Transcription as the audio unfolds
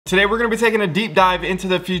Today we're going to be taking a deep dive into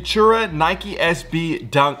the Futura Nike SB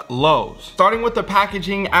Dunk lows. Starting with the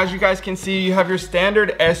packaging, as you guys can see, you have your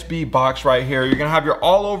standard SB box right here. You're going to have your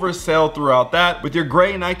all over sale throughout that with your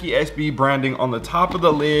gray Nike SB branding on the top of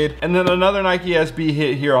the lid and then another Nike SB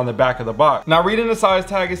hit here on the back of the box. Now reading the size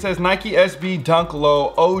tag, it says Nike SB Dunk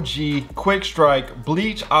Low OG Quick Strike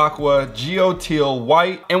Bleach Aqua Geo Teal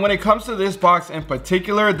White. And when it comes to this box in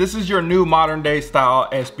particular, this is your new modern day style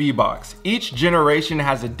SB box. Each generation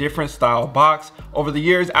has a different style box over the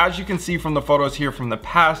years, as you can see from the photos here from the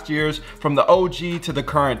past years, from the OG to the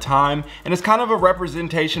current time, and it's kind of a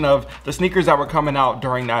representation of the sneakers that were coming out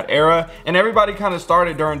during that era, and everybody kind of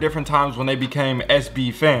started during different times when they became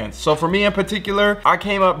SB fans. So for me in particular, I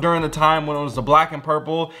came up during the time when it was the black and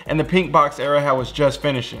purple and the pink box era was just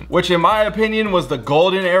finishing, which in my opinion was the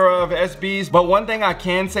golden era of SBs. But one thing I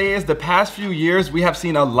can say is the past few years we have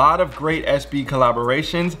seen a lot of great SB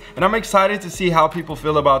collaborations, and I'm excited to see how people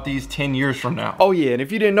feel about these 10 years from now. Oh yeah, and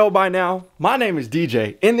if you didn't know by now, my name is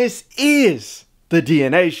DJ, and this is the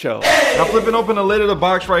DNA Show. Now flipping open the lid of the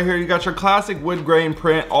box right here, you got your classic wood grain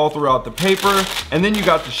print all throughout the paper, and then you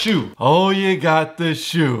got the shoe. Oh, you got the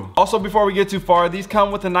shoe. Also, before we get too far, these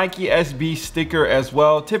come with a Nike SB sticker as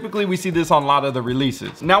well. Typically, we see this on a lot of the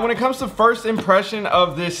releases. Now, when it comes to first impression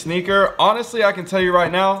of this sneaker, honestly, I can tell you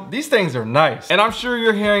right now, these things are nice. And I'm sure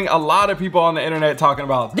you're hearing a lot of people on the internet talking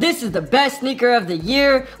about, this is the best sneaker of the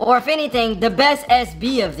year, or if anything, the best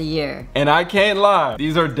SB of the year. And I can't lie,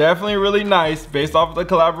 these are definitely really nice based off of the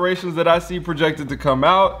collaborations that I see projected to come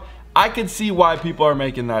out. I could see why people are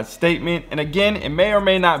making that statement, and again, it may or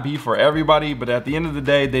may not be for everybody, but at the end of the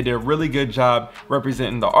day, they did a really good job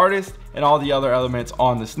representing the artist and all the other elements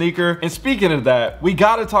on the sneaker. And speaking of that, we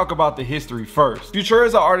gotta talk about the history first. Futura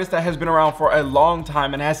is an artist that has been around for a long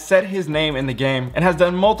time and has set his name in the game and has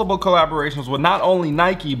done multiple collaborations with not only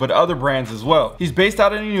Nike, but other brands as well. He's based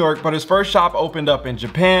out of New York, but his first shop opened up in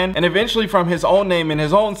Japan, and eventually from his own name and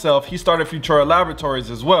his own self, he started Futura Laboratories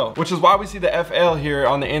as well, which is why we see the FL here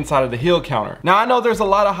on the inside of the heel counter. Now I know there's a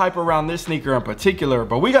lot of hype around this sneaker in particular,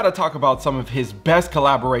 but we gotta talk about some of his best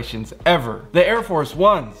collaborations ever. The Air Force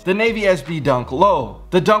Ones, the Navy SB Dunk Low,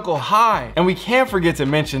 the Dunkle High, and we can't forget to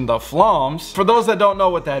mention the Floms. For those that don't know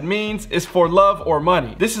what that means, it's for love or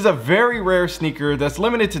money. This is a very rare sneaker that's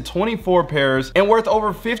limited to 24 pairs and worth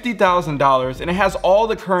over $50,000, and it has all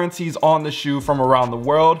the currencies on the shoe from around the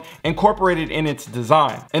world incorporated in its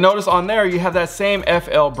design. And notice on there you have that same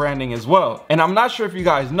FL branding as well. And I'm not sure if you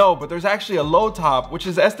guys know, but there's actually a low top which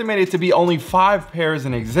is estimated to be only 5 pairs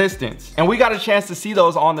in existence, and we got a chance to see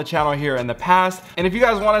those on the channel here in the past. And if you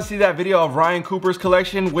guys want to see that video of Ryan Cooper's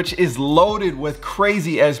collection, which is loaded with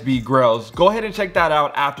crazy SB grails, go ahead and check that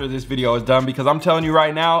out after this video is done, because I'm telling you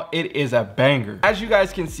right now, it is a banger. As you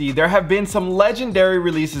guys can see, there have been some legendary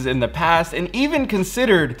releases in the past and even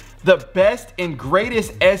considered the best and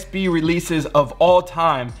greatest SB releases of all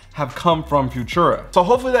time have come from Futura. So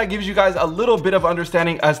hopefully that gives you guys a little bit of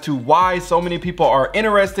understanding as to why so many people are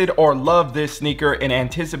interested or love this sneaker and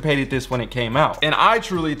anticipated this when it came out. And I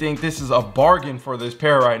truly think this is a bargain for this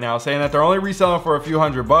pair right now, saying that they're only reselling for a few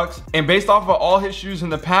 $100. And based off of all his shoes in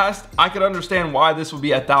the past, I could understand why this would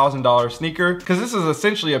be a $1,000 sneaker, because this is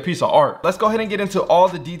essentially a piece of art. Let's go ahead and get into all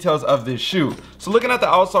the details of this shoe. So looking at the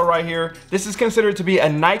outsole right here, this is considered to be a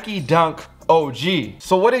Nike Dunk OG.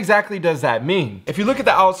 So what exactly does that mean? If you look at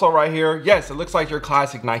the outsole right here, yes, it looks like your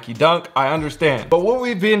classic Nike Dunk, I understand. But what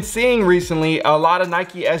we've been seeing recently, a lot of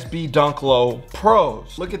Nike SB Dunk Low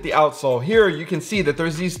Pros. Look at the outsole here, you can see that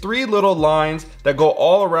there's these 3 little lines that go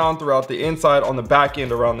all around throughout the inside on the back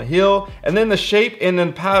end around the heel, and then the shape and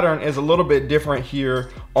then pattern is a little bit different here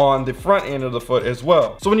on the front end of the foot as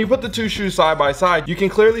well. So when you put the two shoes side by side, you can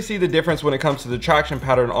clearly see the difference when it comes to the traction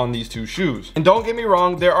pattern on these two shoes. And don't get me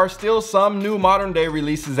wrong, there are still some new modern day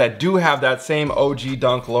releases that do have that same OG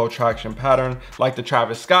Dunk Low traction pattern, like the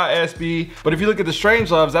Travis Scott SB. But if you look at the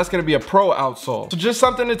Strangeloves, that's gonna be a pro outsole. So just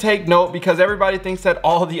something to take note, because everybody thinks that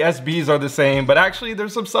all the SBs are the same, but actually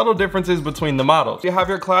there's some subtle differences between the models. You have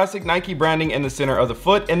your classic Nike branding in the center of the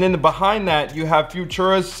foot, and then behind that, you have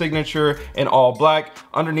Futura's signature in all black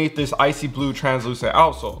underneath this icy blue translucent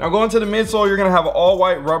outsole. Now going to the midsole, you're gonna have all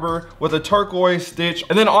white rubber with a turquoise stitch,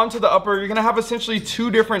 and then onto the upper, you're gonna have essentially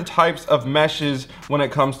 2 different types of meshes when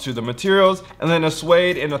it comes to the materials, and then a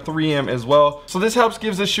suede and a 3M as well. So this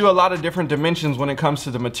gives the shoe a lot of different dimensions when it comes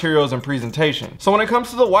to the materials and presentation. So when it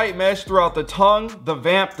comes to the white mesh throughout the tongue, the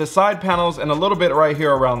vamp, the side panels, and a little bit right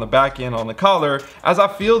here around the back end on the collar, as I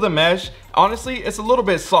feel the mesh, Honestly, it's a little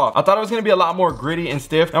bit soft. I thought it was gonna be a lot more gritty and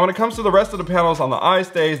stiff. Now when it comes to the rest of the panels on the eye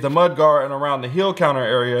stays, the mud guard, and around the heel counter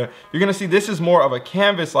area, you're gonna see this is more of a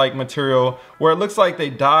canvas-like material where it looks like they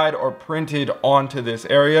dyed or printed onto this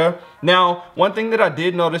area. Now, one thing that I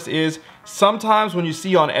did notice is sometimes when you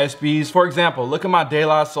see on SBs, for example, look at my De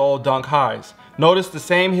La Soul Dunk highs. Notice the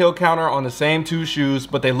same heel counter on the same two shoes,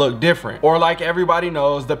 but they look different. Or like everybody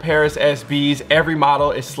knows, the Paris SBs, every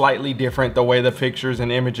model is slightly different the way the pictures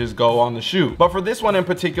and images go on the shoe. But for this one in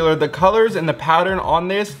particular, the colors and the pattern on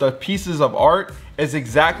this, the pieces of art, is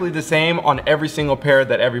exactly the same on every single pair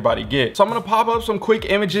that everybody gets. So I'm gonna pop up some quick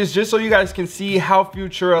images just so you guys can see how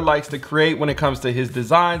Futura likes to create when it comes to his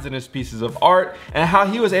designs and his pieces of art, and how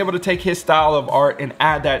he was able to take his style of art and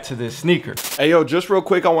add that to this sneaker. Hey yo, just real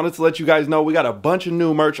quick, I wanted to let you guys know we got a bunch of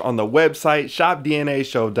new merch on the website,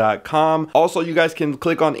 shopdnashow.com. Also, you guys can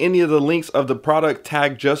click on any of the links of the product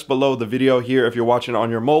tag just below the video here if you're watching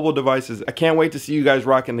on your mobile devices. I can't wait to see you guys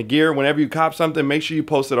rocking the gear. Whenever you cop something, make sure you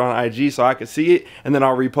post it on IG so I can see it, and then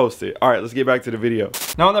I'll repost it. All right, let's get back to the video.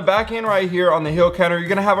 Now on the back end right here on the heel counter, you're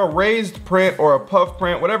gonna have a raised print or a puff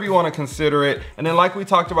print, whatever you want to consider it. And then like we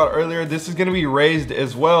talked about earlier, this is gonna be raised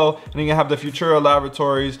as well. And you're gonna have the Futura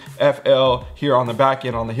Laboratories FL here on the back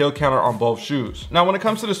end on the heel counter on both shoes. Now when it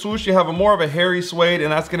comes to the swoosh, you have a more of a hairy suede,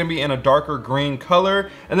 and that's gonna be in a darker green color.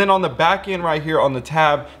 And then on the back end right here on the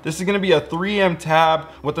tab, this is gonna be a 3M tab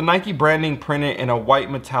with the Nike branding printed in a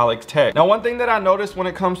white metallic text. Now one thing that I noticed when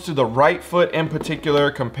it comes to the right foot in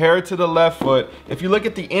particular compared to the left foot, if you look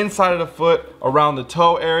at the inside of the foot around the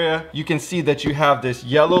toe area, you can see that you have this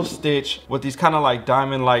yellow stitch with these kind of like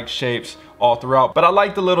diamond-like shapes all throughout. But I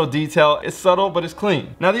like the little detail. It's subtle, but it's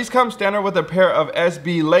clean. Now these come standard with a pair of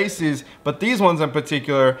SB laces, but these ones in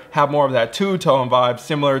particular have more of that two-tone vibe,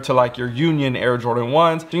 similar to like your Union Air Jordan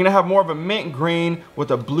 1s. So you're gonna have more of a mint green with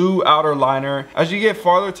a blue outer liner. As you get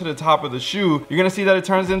farther to the top of the shoe, you're gonna see that it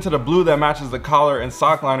turns into the blue that matches the collar and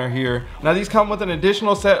sock liner here. Now these come with an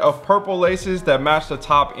additional set of purple laces that match the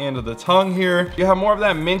top end of the tongue here. You have more of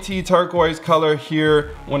that minty turquoise color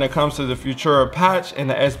here when it comes to the Futura patch and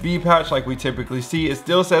the SB patch like we typically see. It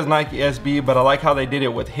still says Nike SB, but I like how they did it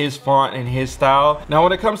with his font and his style. Now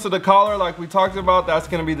when it comes to the collar, like we talked about, that's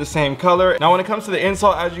gonna be the same color. Now when it comes to the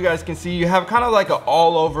insole, as you guys can see, you have kind of like an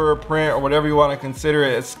all over print, or whatever you want to consider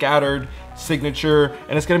it, a scattered signature,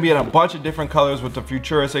 and it's going to be in a bunch of different colors with the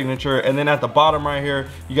Futura signature. And then at the bottom right here,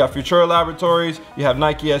 you got Futura Laboratories, you have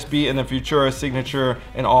Nike SB, and the Futura signature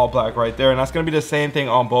in all black right there. And that's going to be the same thing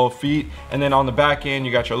on both feet. And then on the back end,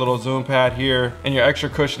 you got your little zoom pad here and your extra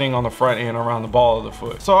cushioning on the front end around the ball of the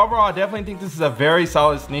foot. So overall, I definitely think this is a very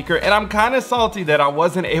solid sneaker, and I'm kind of salty that I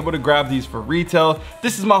wasn't able to grab these for retail.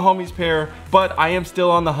 This is my homie's pair, but I am still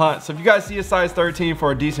on the hunt. So if you guys see a size 13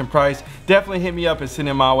 for a decent price, definitely hit me up and send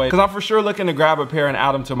it my way, because I'm for sure looking to grab a pair and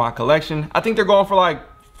add them to my collection. I think they're going for like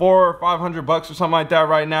 $400 or $500 or something like that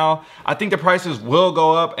right now. I think the prices will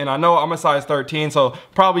go up, and I know I'm a size 13, so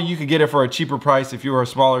probably you could get it for a cheaper price if you were a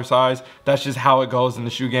smaller size. That's just how it goes in the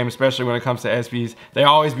shoe game, especially when it comes to SBs. They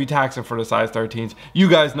always be taxing for the size 13s. You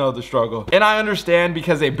guys know the struggle. And I understand,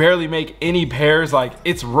 because they barely make any pairs. Like,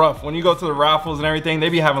 it's rough. When you go to the raffles and everything, they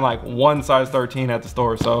be having like one size 13 at the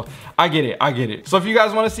store. So I get it, I get it. So if you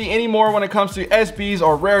guys want to see any more when it comes to SBs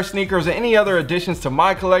or rare sneakers or any other additions to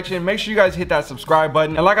my collection, make sure you guys hit that subscribe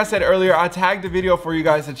button. And like I said earlier, I tagged the video for you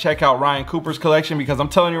guys to check out Ryan Cooper's collection, because I'm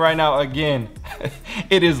telling you right now, again,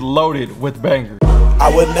 it is loaded with bangers.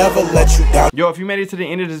 I would never let you down. Yo, if you made it to the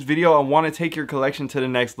end of this video and want to take your collection to the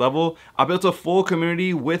next level, I built a full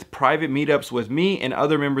community with private meetups with me and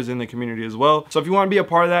other members in the community as well. So if you want to be a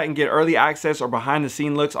part of that and get early access or behind the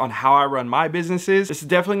scene looks on how I run my businesses, this is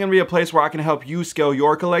definitely going to be a place where I can help you scale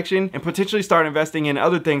your collection and potentially start investing in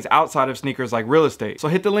other things outside of sneakers like real estate. So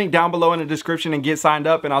hit the link down below in the description and get signed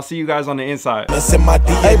up, and I'll see you guys on the inside. It's in my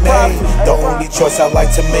DNA. The only choice I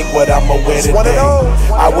like to make, what I'ma wear today.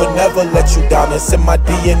 I would never let you down. It's in my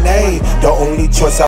DNA. The only choice I